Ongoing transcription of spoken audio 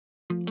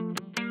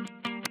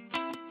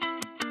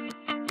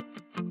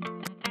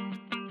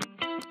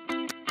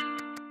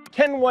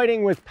Ken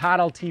Whiting with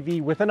Paddle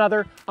TV with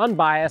another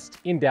unbiased,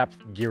 in-depth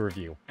gear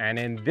review. And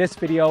in this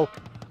video,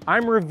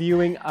 I'm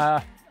reviewing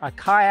a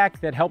kayak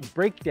that helps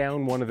break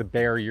down one of the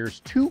barriers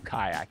to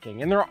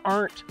kayaking. And there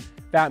aren't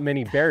that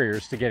many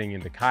barriers to getting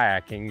into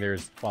kayaking.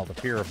 There's, well, the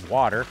fear of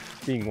water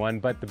being one,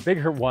 but the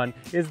bigger one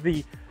is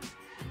the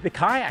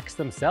kayaks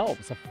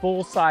themselves. A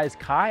full-size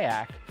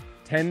kayak,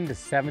 10 to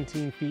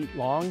 17 feet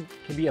long,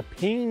 can be a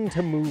pain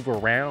to move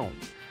around.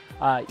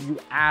 You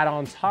add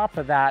on top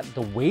of that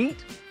the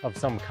weight of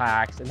some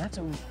kayaks, and it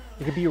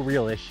could be a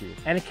real issue.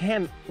 And it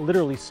can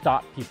literally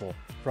stop people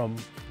from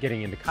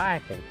getting into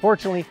kayaking.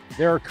 Fortunately,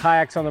 there are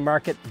kayaks on the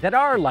market that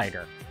are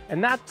lighter,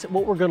 and that's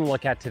what we're gonna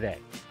look at today.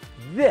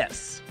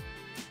 This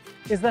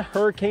is the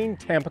Hurricane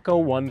Tampico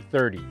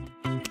 130.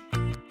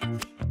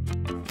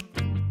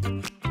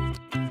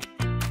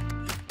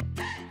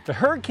 The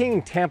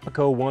Hurricane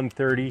Tampico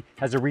 130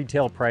 has a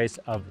retail price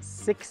of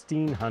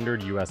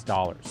 $1,600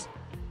 US.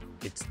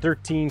 It's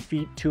 13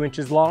 feet 2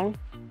 inches long.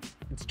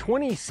 It's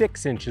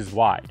 26 inches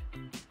wide.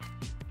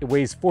 It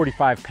weighs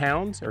 45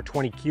 pounds or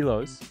 20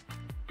 kilos,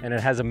 and it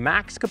has a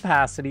max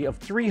capacity of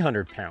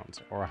 300 pounds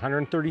or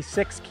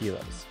 136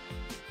 kilos.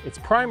 Its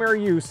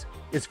primary use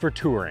is for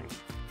touring.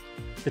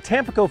 The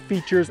Tampico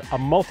features a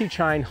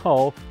multi-chine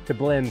hull to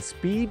blend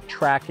speed,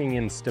 tracking,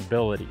 and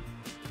stability,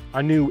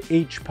 a new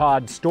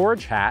H-pod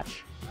storage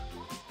hatch,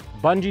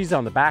 bungees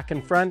on the back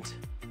and front,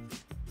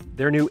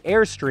 their new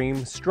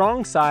Airstream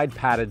strong side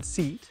padded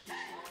seat,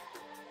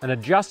 an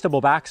adjustable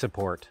back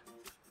support,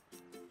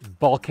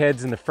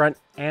 bulkheads in the front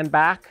and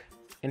back,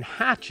 and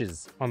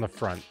hatches on the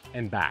front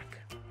and back.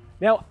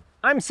 Now,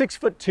 I'm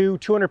 6'2",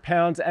 200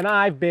 pounds, and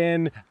I've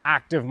been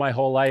active my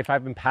whole life.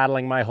 I've been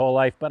paddling my whole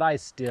life, but I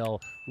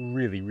still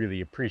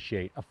really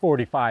appreciate a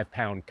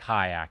 45-pound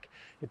kayak.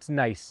 It's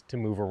nice to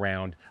move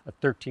around a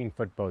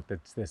 13-foot boat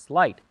that's this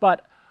light,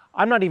 but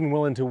I'm not even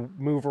willing to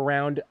move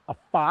around a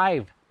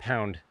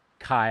 5-pound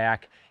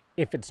kayak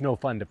if it's no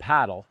fun to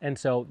paddle. And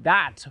so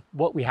that's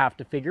what we have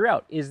to figure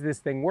out. Is this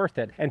thing worth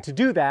it? And to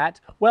do that,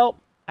 well,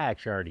 I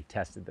actually already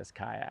tested this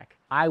kayak.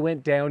 I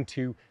went down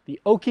to the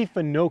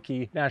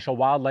Okefenokee National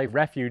Wildlife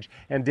Refuge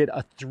and did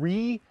a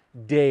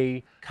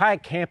 3-day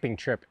kayak camping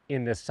trip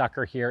in this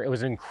sucker here. It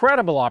was an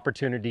incredible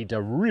opportunity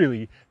to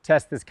really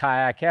test this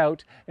kayak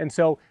out. And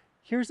so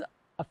here's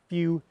a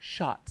few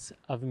shots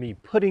of me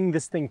putting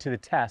this thing to the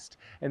test,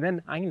 and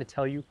then I'm going to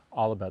tell you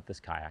all about this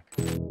kayak.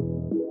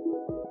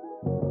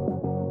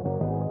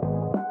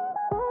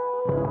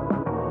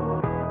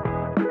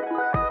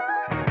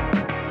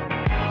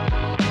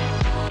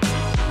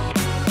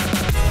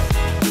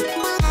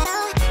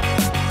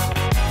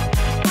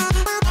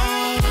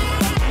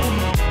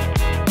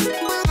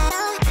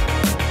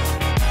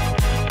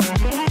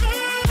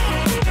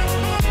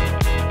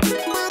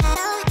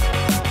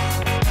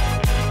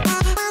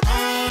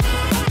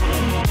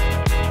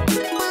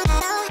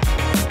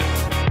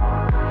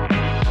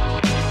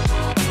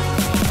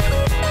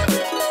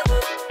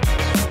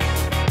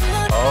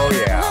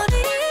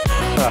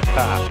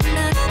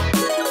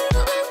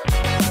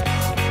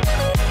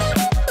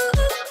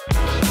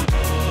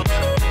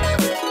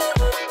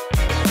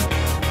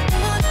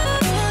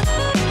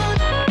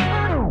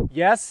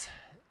 Yes,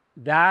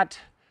 that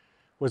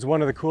was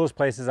one of the coolest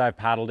places I've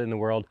paddled in the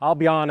world. I'll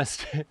be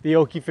honest, the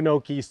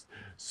Okefenokee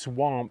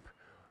Swamp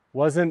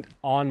wasn't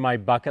on my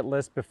bucket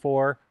list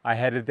before I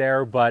headed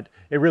there, but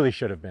it really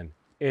should have been.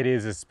 It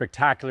is a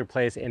spectacular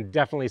place and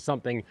definitely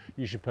something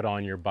you should put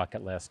on your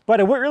bucket list. But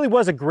it really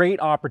was a great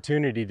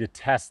opportunity to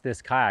test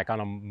this kayak on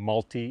a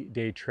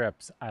multi-day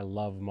trips. I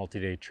love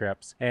multi-day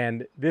trips.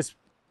 And this,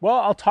 well,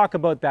 I'll talk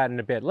about that in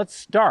a bit. Let's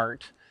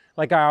start,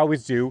 like I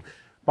always do,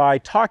 by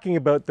talking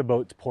about the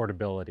boat's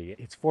portability.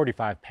 It's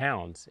 45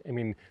 pounds. I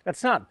mean,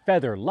 that's not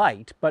feather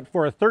light, but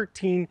for a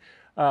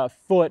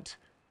 13-foot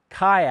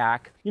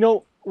kayak, you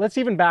know, let's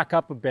even back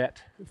up a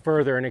bit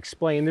further and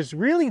explain. There's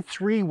really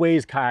 3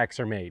 ways kayaks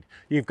are made.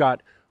 You've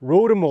got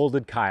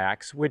rotomolded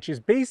kayaks, which is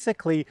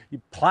basically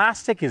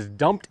plastic is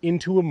dumped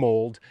into a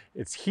mold.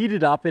 It's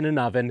heated up in an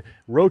oven,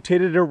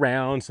 rotated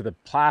around so the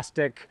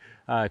plastic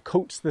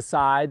coats the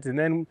sides. And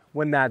then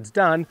when that's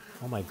done,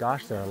 oh my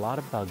gosh, there are a lot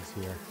of bugs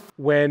here.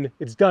 When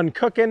it's done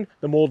cooking,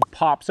 the mold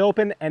pops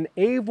open and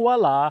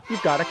voila,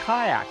 you've got a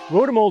kayak.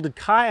 Rotomolded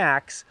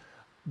kayaks,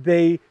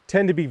 they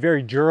tend to be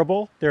very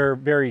durable. They're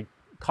very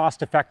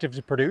cost-effective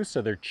to produce,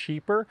 so they're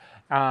cheaper,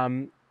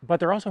 but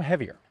they're also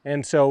heavier.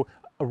 And so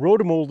a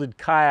rotomolded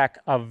kayak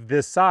of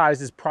this size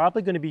is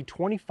probably going to be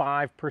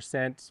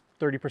 25%,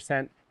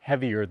 30%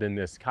 heavier than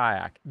this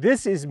kayak.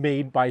 This is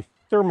made by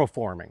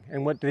thermoforming.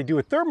 And what they do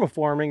with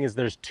thermoforming is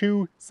there's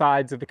 2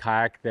 sides of the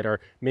kayak that are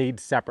made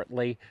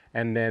separately,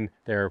 and then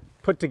they're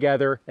put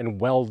together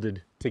and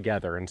welded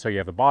together. And so you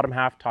have the bottom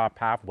half, top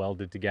half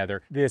welded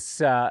together.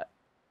 This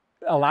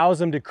allows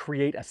them to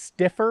create a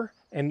stiffer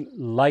and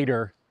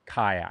lighter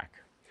kayak.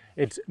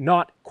 It's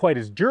not quite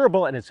as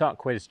durable and it's not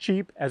quite as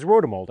cheap as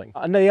rotomolding.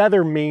 And the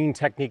other main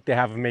technique they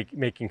have of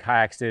making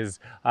kayaks is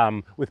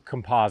with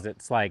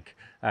composites like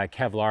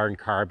Kevlar and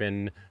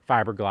carbon,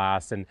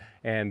 fiberglass,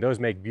 and those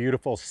make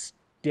beautiful,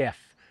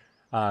 stiff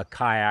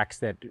kayaks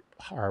that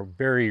are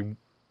very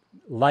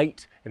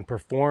light and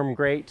perform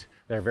great.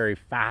 They're very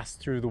fast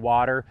through the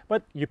water,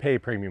 but you pay a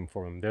premium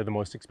for them. They're the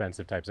most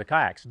expensive types of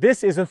kayaks.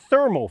 This is a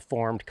thermal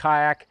formed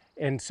kayak,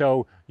 and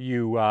so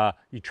you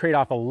trade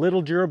off a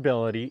little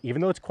durability.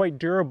 Even though it's quite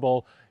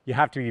durable, you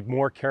have to be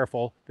more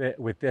careful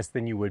with this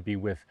than you would be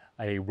with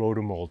a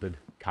rotomolded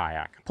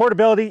kayak.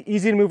 Portability,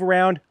 easy to move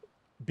around.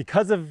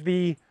 Because of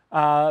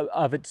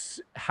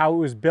how it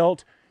was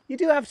built, you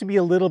do have to be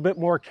a little bit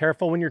more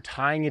careful when you're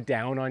tying it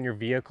down on your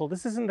vehicle.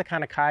 This isn't the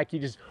kind of kayak you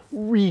just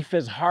reef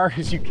as hard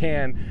as you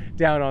can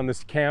down on the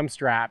cam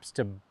straps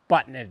to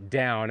button it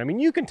down. I mean,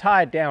 you can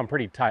tie it down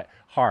pretty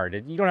hard.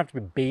 You don't have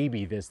to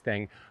baby this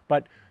thing,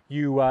 but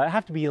you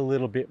have to be a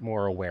little bit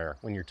more aware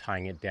when you're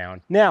tying it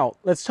down. Now,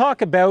 let's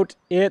talk about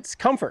its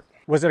comfort.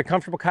 Was it a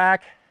comfortable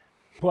kayak?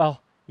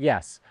 Well,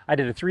 yes. I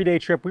did a 3-day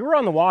trip. We were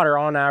on the water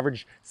on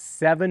average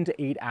 7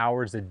 to 8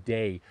 hours a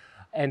day.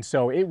 And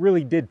so it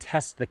really did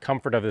test the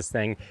comfort of this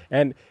thing,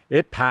 and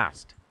it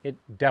passed. It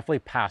definitely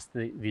passed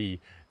the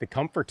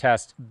comfort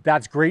test.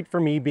 That's great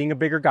for me being a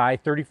bigger guy,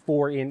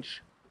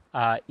 34-inch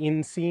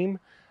inseam,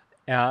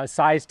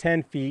 size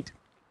 10 feet,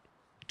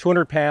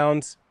 200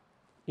 pounds.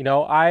 You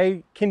know,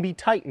 I can be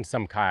tight in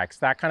some kayaks.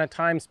 That kind of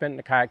time spent in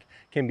a kayak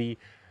can be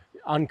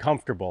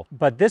uncomfortable.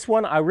 But this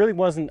one, I really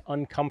wasn't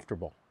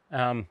uncomfortable.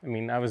 I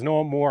mean, I was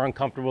no more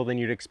uncomfortable than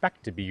you'd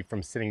expect to be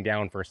from sitting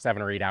down for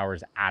 7 or 8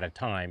 hours at a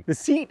time. The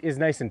seat is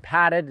nice and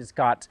padded. It's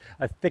got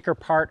a thicker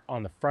part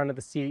on the front of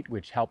the seat,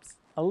 which helps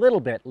a little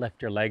bit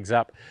lift your legs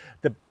up.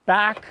 The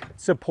back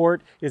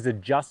support is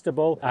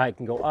adjustable. It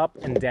can go up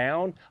and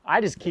down.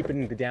 I just keep it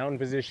in the down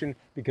position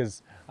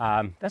because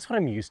that's what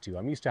I'm used to.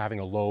 I'm used to having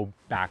a low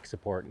back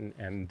support,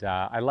 and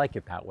I like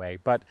it that way.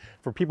 But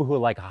for people who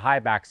like a high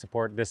back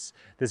support, this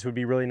would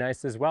be really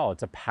nice as well.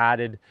 It's a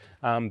padded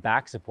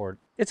back support.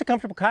 It's a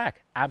comfortable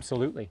kayak,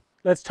 absolutely.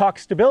 Let's talk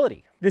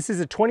stability. This is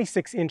a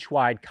 26-inch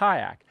wide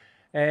kayak,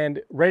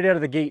 and right out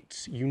of the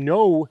gates, you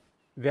know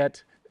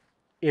that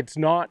it's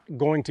not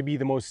going to be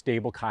the most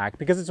stable kayak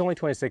because it's only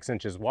 26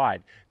 inches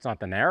wide. It's not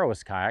the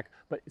narrowest kayak,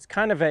 but it's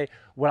kind of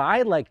what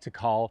I like to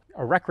call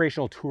a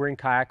recreational touring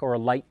kayak, or a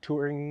light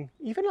touring,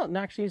 even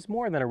actually it's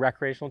more than a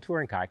recreational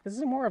touring kayak. This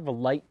is more of a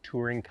light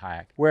touring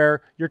kayak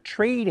where you're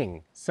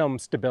trading some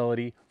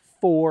stability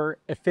for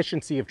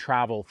efficiency of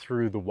travel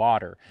through the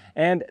water.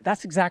 And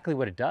that's exactly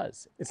what it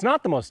does. It's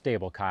not the most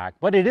stable kayak,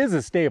 but it is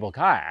a stable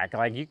kayak.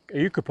 Like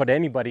you could put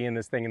anybody in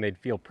this thing and they'd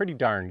feel pretty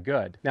darn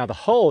good. Now the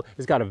hull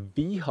has got a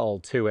V hull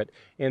to it.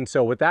 And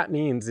so what that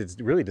means, it's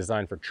really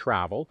designed for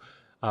travel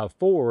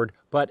forward,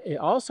 but it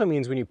also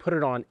means when you put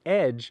it on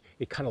edge,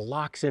 it kind of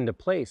locks into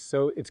place.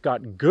 So it's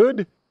got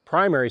good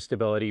primary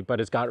stability,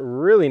 but it's got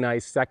really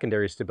nice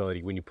secondary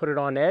stability. When you put it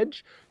on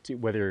edge,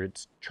 whether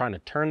it's trying to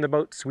turn the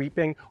boat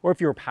sweeping, or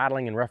if you were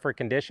paddling in rougher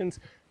conditions,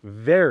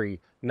 very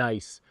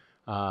nice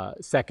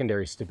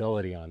secondary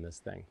stability on this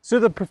thing. So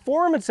the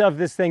performance of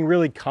this thing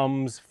really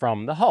comes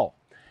from the hull.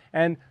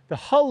 And the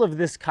hull of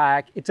this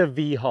kayak, it's a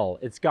V hull.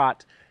 It's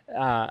got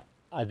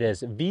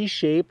this V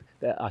shape,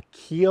 a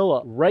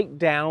keel right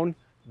down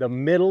the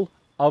middle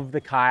of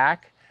the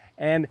kayak,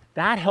 and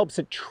that helps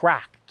it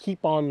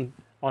keep on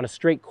a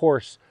straight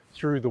course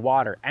through the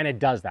water. And it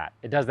does that.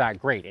 It does that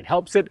great. It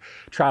helps it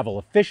travel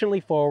efficiently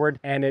forward,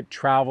 and it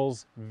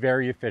travels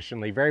very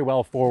efficiently, very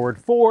well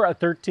forward for a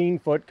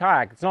 13-foot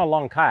kayak. It's not a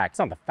long kayak. It's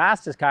not the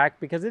fastest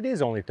kayak because it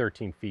is only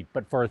 13 feet,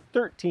 but for a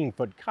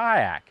 13-foot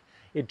kayak,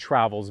 it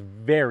travels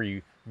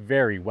very,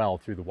 very well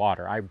through the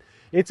water.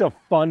 It's a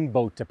fun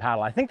boat to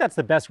paddle. I think that's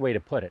the best way to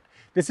put it.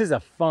 This is a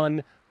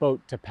fun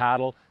boat to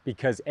paddle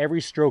because every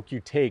stroke you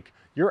take,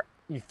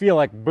 you feel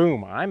like,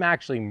 boom, I'm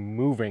actually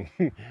moving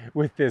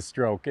with this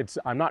stroke.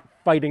 I'm not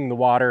fighting the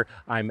water,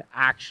 I'm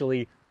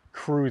actually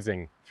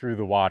cruising through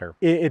the water.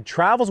 It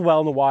travels well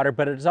in the water,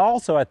 but it's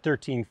also at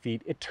 13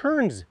 feet. It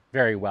turns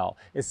very well,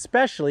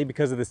 especially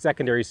because of the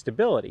secondary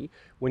stability.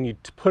 When you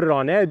put it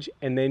on edge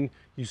and then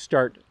you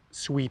start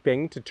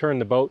sweeping to turn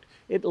the boat,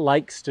 it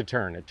likes to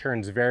turn. It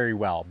turns very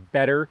well,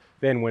 better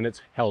than when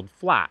it's held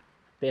flat.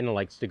 Then it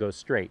likes to go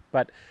straight.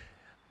 But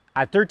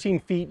at 13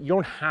 feet, you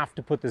don't have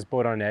to put this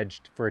boat on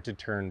edge for it to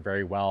turn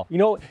very well. You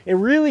know, it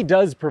really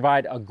does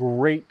provide a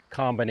great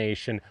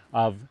combination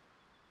of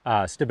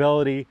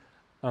stability,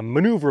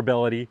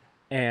 maneuverability,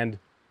 and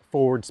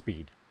forward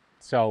speed.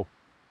 So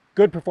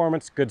good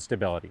performance, good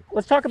stability.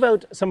 Let's talk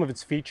about some of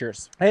its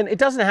features. And it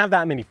doesn't have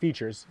that many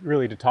features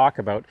really to talk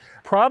about.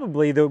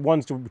 Probably the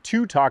ones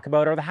to talk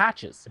about are the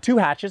hatches. 2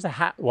 hatches,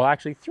 well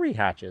actually 3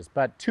 hatches,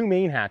 but 2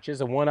 main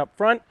hatches, one up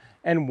front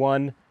and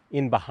one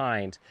in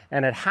behind.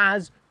 And it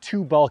has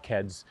 2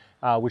 bulkheads,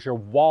 which are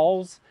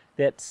walls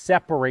that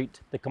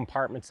separate the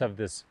compartments of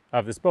this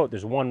boat.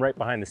 There's one right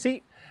behind the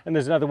seat, and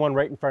there's another one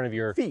right in front of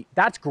your feet.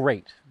 That's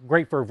great.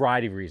 Great for a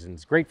variety of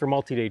reasons. Great for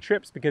multi-day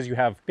trips because you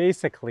have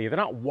basically, they're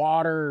not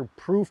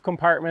waterproof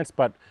compartments,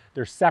 but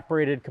they're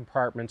separated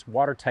compartments,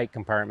 watertight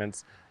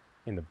compartments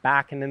in the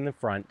back and in the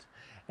front.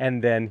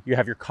 And then you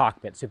have your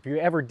cockpit. So if you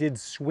ever did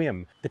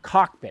swim, the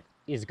cockpit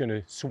is going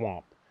to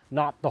swamp.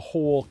 not the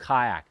whole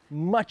kayak.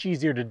 Much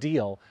easier to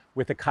deal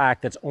with a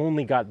kayak that's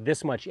only got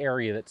this much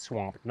area that's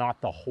swamped,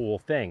 not the whole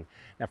thing.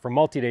 Now for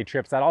multi-day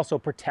trips, that also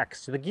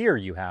protects the gear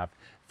you have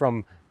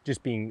from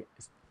just being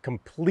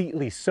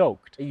completely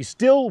soaked. You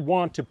still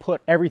want to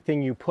put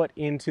everything you put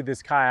into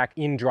this kayak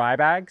in dry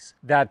bags.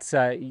 That's,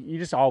 you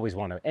just always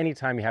want to,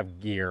 anytime you have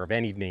gear of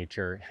any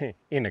nature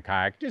in a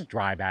kayak, just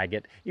dry bag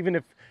it. Even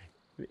if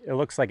it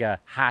looks like a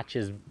hatch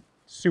is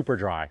super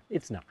dry,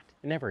 it's not.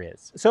 It never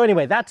is. So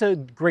anyway, that's a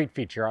great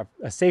feature,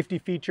 a safety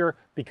feature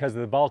because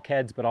of the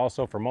bulkheads, but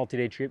also for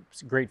multi-day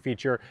trips, great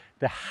feature.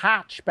 The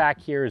hatch back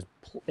here is,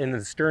 in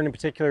the stern in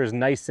particular, is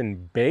nice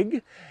and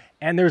big,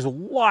 and there's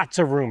lots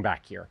of room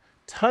back here.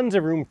 Tons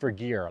of room for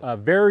gear. A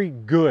very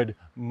good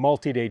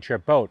multi-day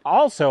trip boat.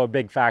 Also a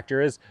big factor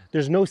is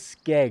there's no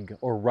skeg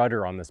or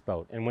rudder on this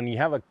boat. And when you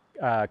have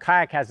a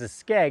kayak has a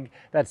skeg,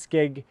 that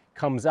skeg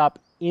comes up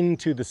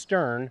into the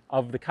stern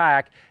of the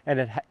kayak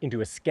and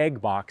into a skeg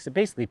box. It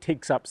basically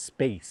takes up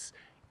space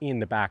in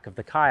the back of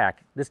the kayak.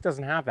 This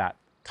doesn't have that.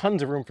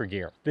 Tons of room for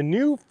gear. The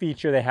new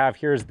feature they have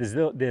here is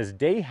this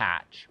day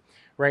hatch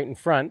right in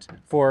front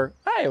for,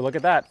 hey, look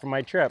at that, for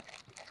my trip.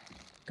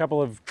 A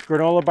couple of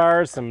granola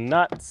bars, some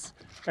nuts.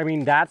 I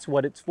mean, that's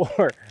what it's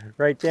for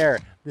right there.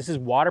 This is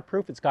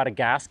waterproof. It's got a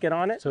gasket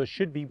on it, so it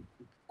should be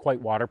quite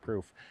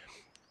waterproof.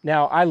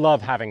 Now, I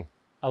love having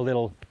a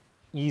little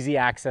easy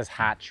access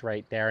hatch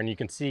right there, and you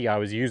can see I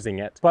was using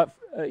it. But,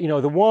 you know,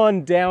 the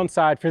one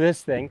downside for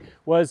this thing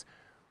was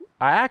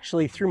I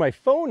actually threw my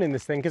phone in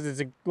this thing because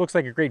it looks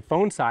like a great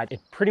phone size.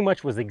 It pretty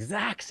much was the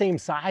exact same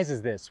size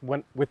as this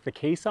with the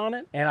case on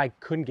it, and I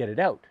couldn't get it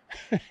out.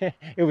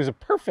 It was a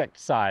perfect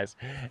size.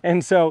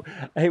 And so,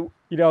 you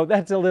know,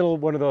 that's a little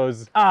one of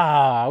those,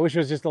 I wish it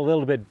was just a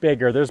little bit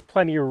bigger. There's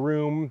plenty of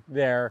room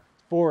there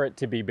for it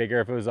to be bigger.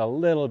 If it was a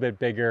little bit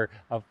bigger,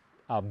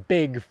 a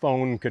big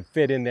phone could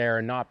fit in there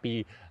and not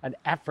be an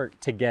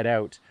effort to get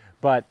out.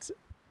 But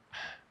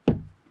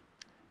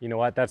you know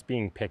what, that's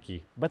being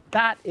picky. But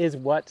that is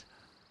what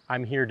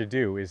I'm here to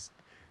do, is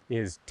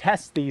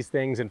test these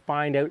things and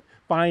find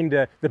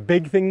the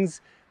big things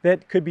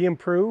that could be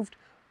improved,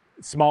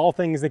 small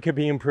things that could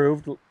be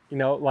improved, you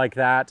know, like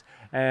that.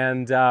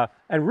 And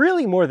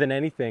really more than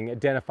anything,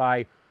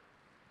 identify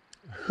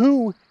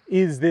who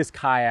is this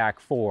kayak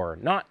for?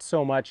 Not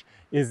so much,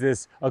 is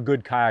this a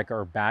good kayak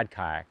or a bad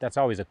kayak? That's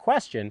always a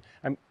question.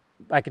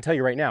 I can tell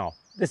you right now,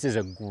 this is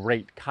a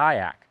great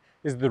kayak.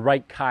 Is it the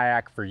right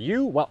kayak for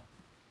you? Well,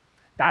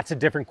 that's a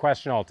different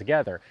question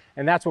altogether.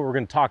 And that's what we're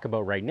going to talk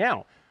about right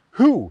now.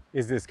 Who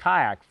is this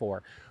kayak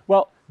for?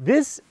 Well,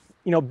 this,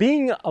 you know,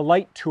 being a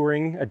light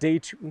touring,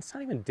 it's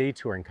not even a day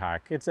touring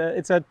kayak. It's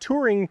a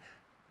touring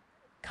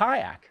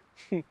kayak.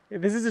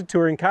 This is a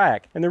touring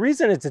kayak. And the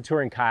reason it's a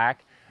touring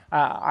kayak,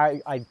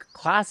 I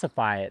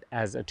classify it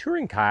as a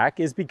touring kayak,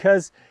 is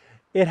because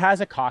it has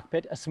a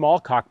cockpit, a small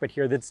cockpit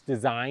here that's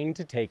designed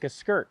to take a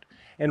skirt.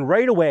 And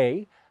right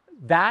away,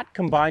 that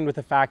combined with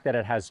the fact that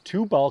it has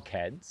two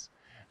bulkheads,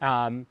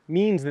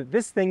 means that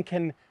this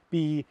thing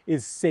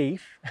is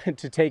safe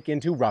to take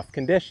into rough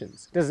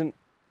conditions. Doesn't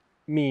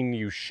mean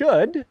you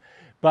should,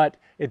 but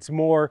it's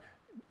more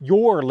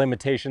your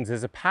limitations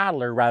as a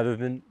paddler rather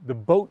than the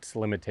boat's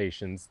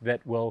limitations that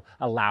will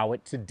allow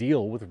it to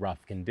deal with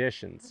rough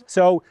conditions.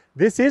 So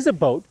this is a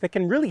boat that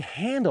can really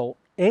handle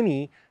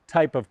any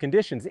type of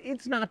conditions.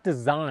 It's not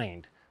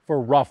designed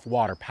for rough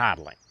water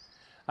paddling.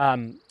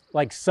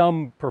 Like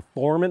some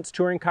performance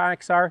touring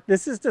kayaks are.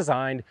 This is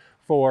designed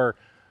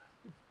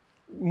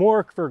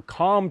more for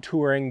calm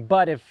touring,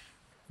 but if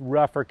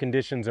rougher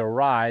conditions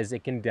arise,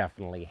 it can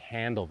definitely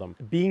handle them.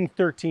 Being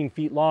 13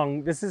 feet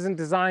long, this isn't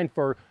designed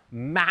for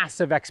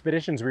massive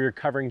expeditions where you're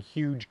covering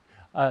huge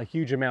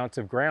amounts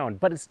of ground,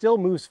 but it still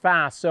moves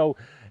fast. So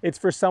it's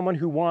for someone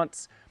who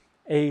wants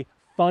a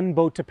fun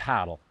boat to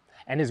paddle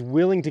and is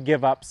willing to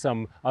give up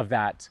some of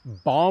that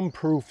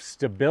bomb-proof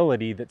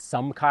stability that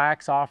some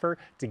kayaks offer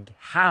to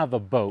have a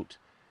boat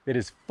that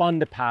is fun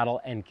to paddle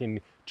and can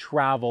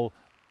travel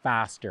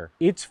faster.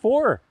 It's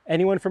for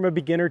anyone from a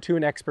beginner to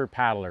an expert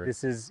paddler.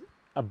 This is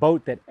a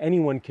boat that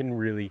anyone can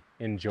really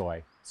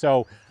enjoy.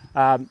 So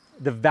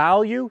the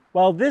value,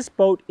 well, this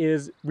boat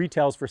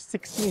retails for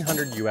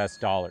 $1,600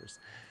 US.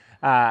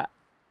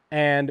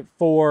 And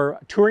for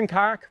touring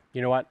kayak,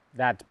 you know what?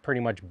 That's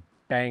pretty much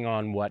bang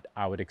on what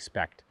I would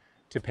expect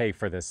to pay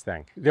for this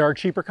thing. There are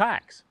cheaper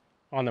kayaks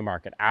on the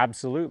market,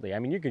 absolutely. I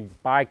mean, you can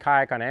buy a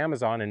kayak on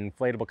Amazon, an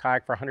inflatable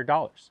kayak for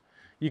 $100.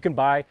 You can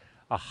buy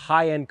a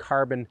high-end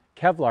carbon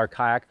Kevlar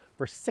kayak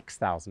for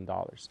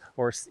 $6,000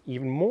 or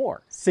even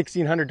more.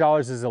 $1,600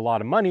 is a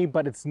lot of money,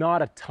 but it's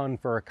not a ton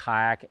for a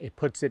kayak. It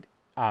puts it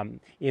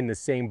in the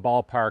same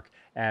ballpark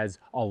as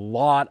a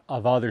lot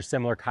of other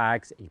similar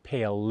kayaks. You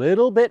pay a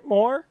little bit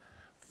more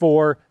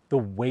for the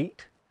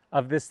weight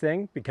of this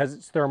thing because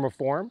it's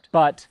thermoformed.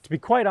 But to be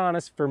quite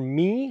honest, for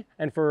me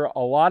and for a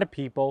lot of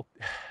people,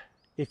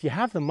 if you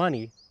have the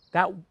money,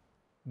 that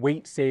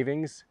weight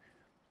savings,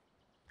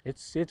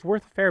 it's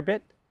worth a fair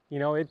bit. You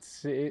know,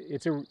 it's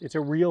a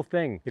real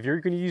thing. If you're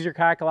going to use your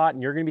kayak a lot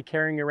and you're going to be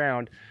carrying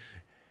around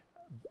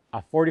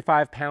a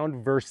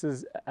 45-pound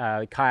versus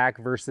kayak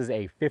versus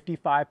a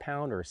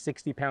 55-pound or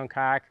 60-pound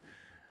kayak,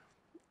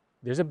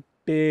 there's a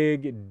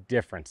big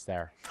difference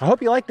there. I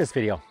hope you liked this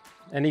video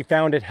and you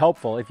found it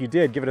helpful. If you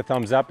did, give it a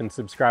thumbs up and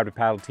subscribe to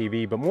Paddle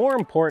TV. But more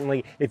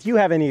importantly, if you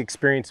have any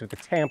experience with the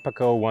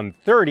Tampico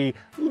 130,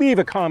 leave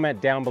a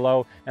comment down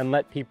below and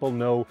let people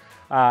know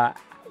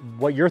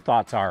what your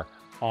thoughts are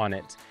on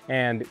it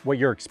and what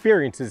your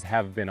experiences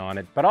have been on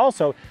it. But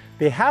also,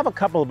 they have a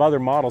couple of other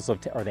models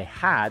or they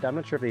had, I'm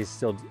not sure if they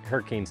still,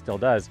 Hurricane still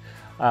does,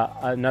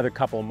 another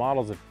couple of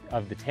models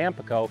of the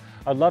Tampico.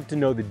 I'd love to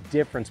know the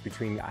difference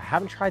between, I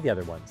haven't tried the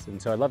other ones,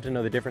 and so I'd love to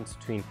know the difference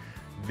between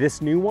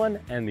this new one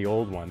and the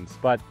old ones.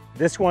 But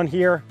this one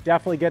here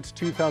definitely gets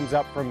 2 thumbs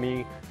up from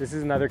me. This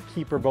is another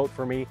keeper boat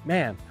for me.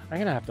 Man, I'm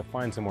gonna have to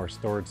find some more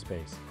storage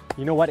space.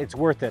 You know what, it's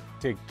worth it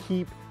to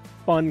keep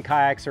fun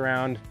kayaks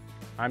around.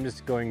 I'm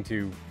just going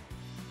to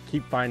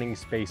keep finding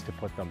space to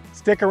put them.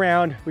 Stick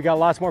around, we got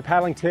lots more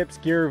paddling tips,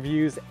 gear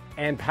reviews,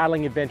 and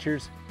paddling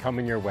adventures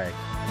coming your way.